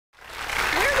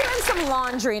some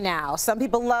laundry now. Some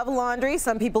people love laundry,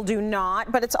 some people do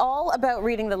not, but it's all about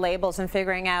reading the labels and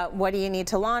figuring out what do you need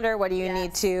to launder, what do you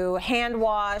need to hand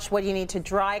wash, what do you need to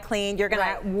dry clean. You're going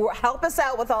to help us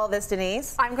out with all this,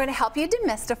 Denise. I'm going to help you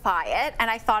demystify it, and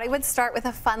I thought I would start with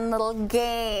a fun little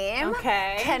game.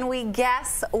 Okay. Can we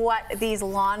guess what these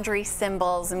laundry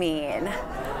symbols mean?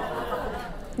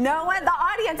 No one, the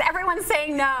audience, everyone's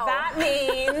saying no. That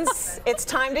means it's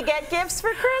time to get gifts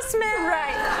for Christmas.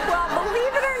 Right. Well,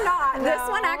 believe it or not, this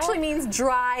one actually means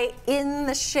dry in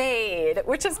the shade,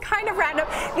 which is kind of random.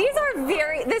 These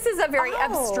are this is a very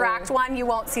abstract one. You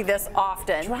won't see this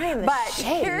often. Dry in the shade.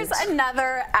 But here's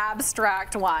another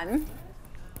abstract one.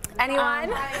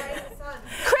 Anyone?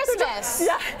 Christmas.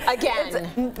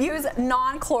 Again. Use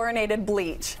non-chlorinated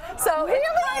bleach. So it's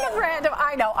kind of random.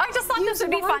 I know. I just thought this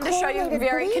would be fun to show you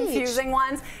very confusing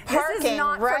ones. Parking, this is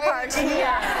not for parking.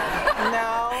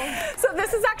 No. So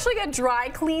this is actually a dry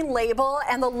clean label,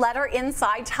 and the letter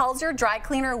inside tells your dry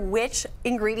cleaner which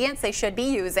ingredients they should be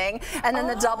using, and then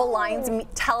the double lines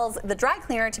tells the dry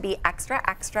cleaner to be extra,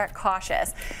 extra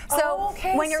cautious. So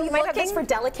when you're so you might have this for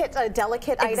delicate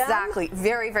items. Exactly.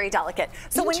 Very, very delicate.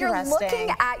 So when you're looking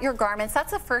at your garments,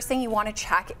 that's the first thing you want to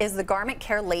check is the garment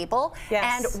care label.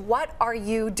 Yes. And what are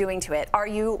you doing to it? Are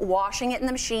you washing it in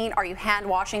the machine? Are you hand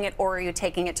washing it, or are you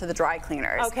taking it to the dry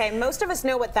cleaners? Okay, most of us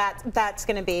know what that's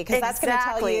going to be, because that's going to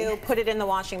tell you put it in the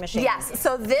washing machine. Yes.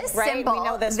 So this symbol, we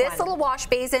know this little wash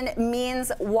basin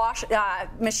means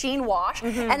machine wash,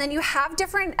 and then you have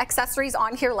different accessories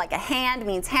on here, like a hand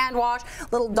means hand wash.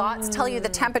 Little dots tell you the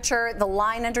temperature. The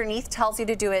line underneath tells you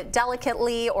to do it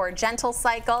delicately or a gentle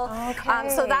cycle.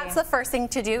 So that's the first thing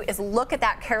to do, is look at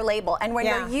that care label. And when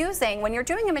you're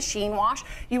doing a machine wash,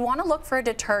 you want to look for a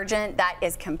detergent that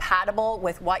is compatible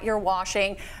with what you're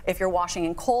washing. If you're washing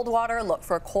in cold water, look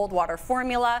for a cold water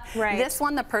formula. This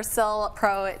one, the Persil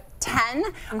Pro 10,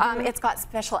 it's got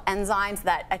special enzymes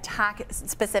that attack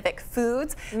specific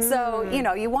foods. So, you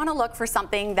know, you want to look for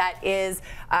something that is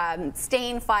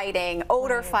stain fighting,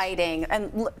 odor fighting,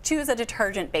 and choose a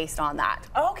detergent based on that.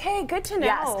 Okay, good to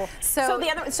know.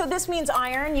 Yes. So this means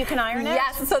iron, you can iron it?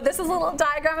 Yes, so this is a little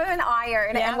diagram of an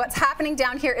iron, and what's happening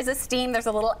down here is a steam. There's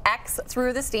a little X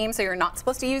through the steam, so you're not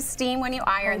supposed to use steam when you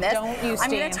iron this. Don't use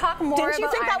steam. I'm going to talk more about Didn't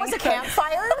you think that was a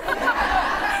campfire?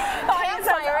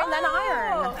 Campfire and then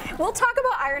iron. We'll talk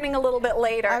about ironing a little bit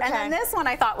later. And then this one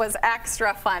I thought was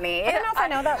extra funny. I don't know if I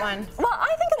know that one. Well,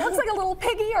 I think it looks like a little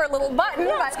piggy or a little button.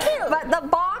 Yeah, it's cute. But the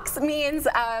box means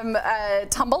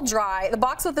tumble dry. The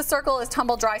box with the circle is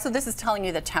tumble dry, so this is telling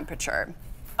you the temperature.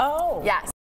 Oh.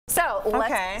 Yes. So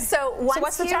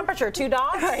what's the temperature? 2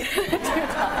 dots? Right. 2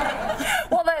 dots.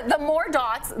 Well, the more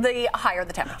dots, the higher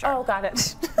the temperature. Oh, got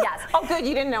it. Yes. Oh, good.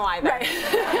 You didn't know either. Right.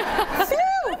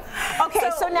 Okay,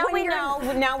 so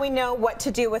now we know what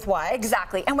to do with what.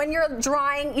 Exactly. And when you're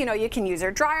drying, you know, you can use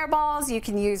your dryer balls, you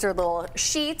can use your little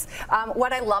sheets.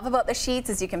 What I love about the sheets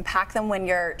is you can pack them when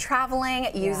you're traveling,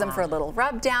 use them for a little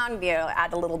rub down, you know,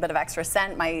 add a little bit of extra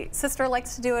scent. My sister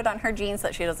likes to do it on her jeans so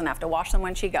that she doesn't have to wash them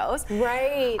when she goes.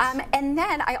 Right. And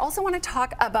then I also want to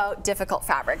talk about difficult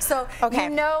fabrics. So you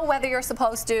know whether you're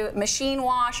supposed to machine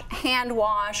wash, hand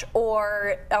wash,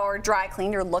 or dry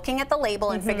clean. You're looking at the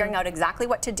label and figuring out exactly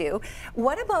what to do.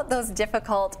 What about those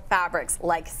difficult fabrics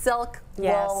like silk,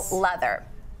 wool, leather?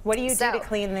 What do you do to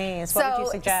clean these? What would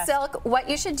you suggest? Silk, what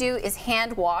you should do is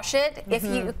hand wash it. If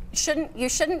you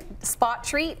shouldn't spot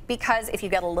treat, because if you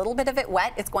get a little bit of it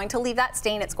wet, it's going to leave that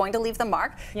stain, it's going to leave the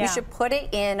mark. You should put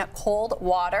it in cold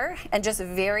water and just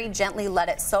very gently let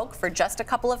it soak for just a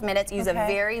couple of minutes. Use a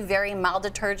very, very mild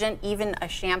detergent, even a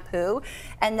shampoo,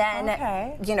 and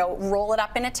then you know, roll it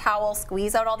up in a towel,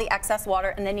 squeeze out all the excess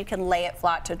water, and then you can lay it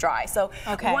flat to dry. So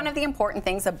one of the important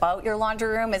things about your laundry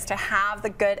room is to have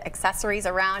the good accessories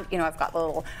around. You know, I've got the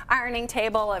little ironing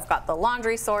table, I've got the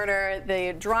laundry sorter,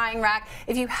 the drying rack.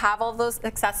 If you have all those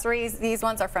accessories, these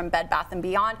ones are from Bed Bath &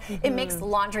 Beyond, it makes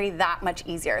laundry that much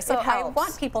easier. So I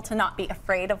want people to not be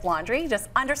afraid of laundry, just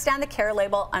understand the care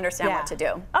label, understand what to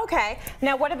do. Okay,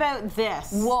 now what about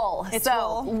this? Wool.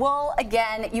 Wool,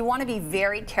 again, you want to be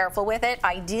very careful with it.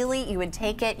 Ideally, you would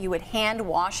take it, you would hand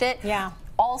wash it. Yeah.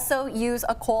 Also use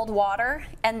a cold water,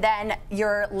 and then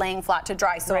you're laying flat to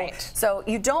dry. So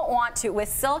you don't want to, with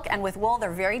silk and with wool,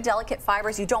 they're very delicate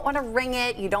fibers. You don't want to wring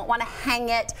it, you don't want to hang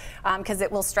it, because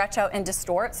it will stretch out and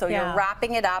distort. So you're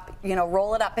wrapping it up, you know,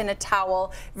 roll it up in a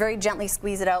towel, very gently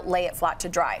squeeze it out, lay it flat to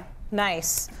dry.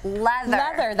 Nice. Leather.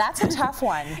 Leather, that's a tough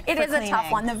one. It is a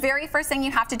tough one. The very first thing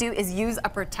you have to do is use a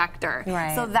protector.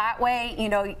 So that way, you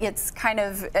know, it's kind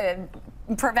of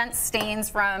prevents stains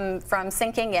from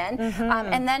sinking in.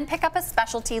 And then pick up a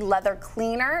specialty leather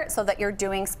cleaner so that you're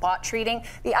doing spot treating.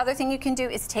 The other thing you can do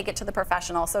is take it to the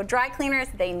professional. So dry cleaners,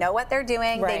 they know what they're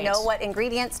doing. They know what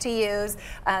ingredients to use.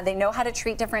 They know how to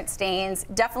treat different stains.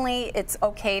 Definitely, it's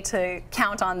okay to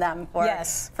count on them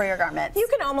for your garments. You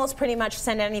can almost pretty much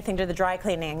send anything to the dry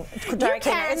cleaner.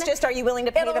 It's just, are you willing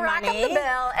to pay the money? It'll rack up the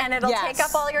bill and it'll take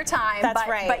up all your time. That's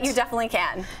right. But you definitely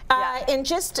can. And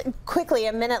just quickly,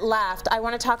 a minute left, I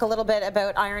want to talk a little bit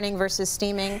about ironing versus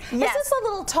steaming. Is this a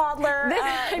little toddler?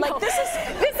 This is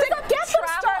get them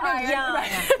started young.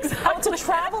 Right, exactly. Oh, it's a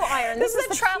travel iron. This is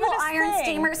a travel iron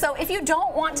steamer. So if you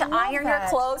don't want to iron your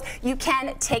clothes, you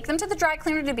can take them to the dry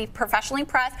cleaner to be professionally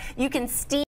pressed. You can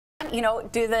steam. You know,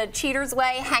 do the cheater's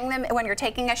way, hang them when you're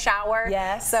taking a shower.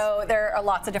 Yes. So there are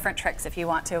lots of different tricks if you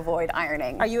want to avoid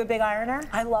ironing. Are you a big ironer?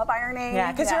 I love ironing.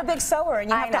 Yeah, because you're a big sewer and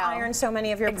you have to iron so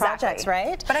many of your projects,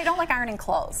 right? But I don't like ironing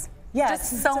clothes. Yeah,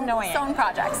 just sewn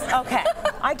projects. Okay,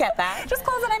 I get that. Just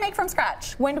clothes that I make from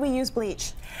scratch. When do we use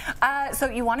bleach? So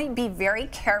you want to be very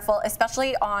careful,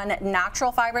 especially on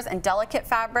natural fibers and delicate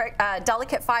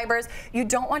fibers. You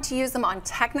don't want to use them on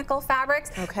technical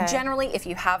fabrics. Okay. Generally, if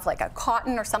you have like a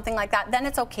cotton or something like that, then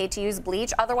it's okay to use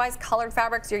bleach. Otherwise, colored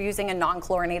fabrics, you're using a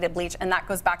non-chlorinated bleach, and that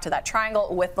goes back to that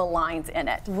triangle with the lines in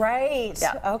it. Right.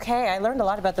 Yeah. Okay, I learned a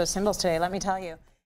lot about those symbols today, let me tell you.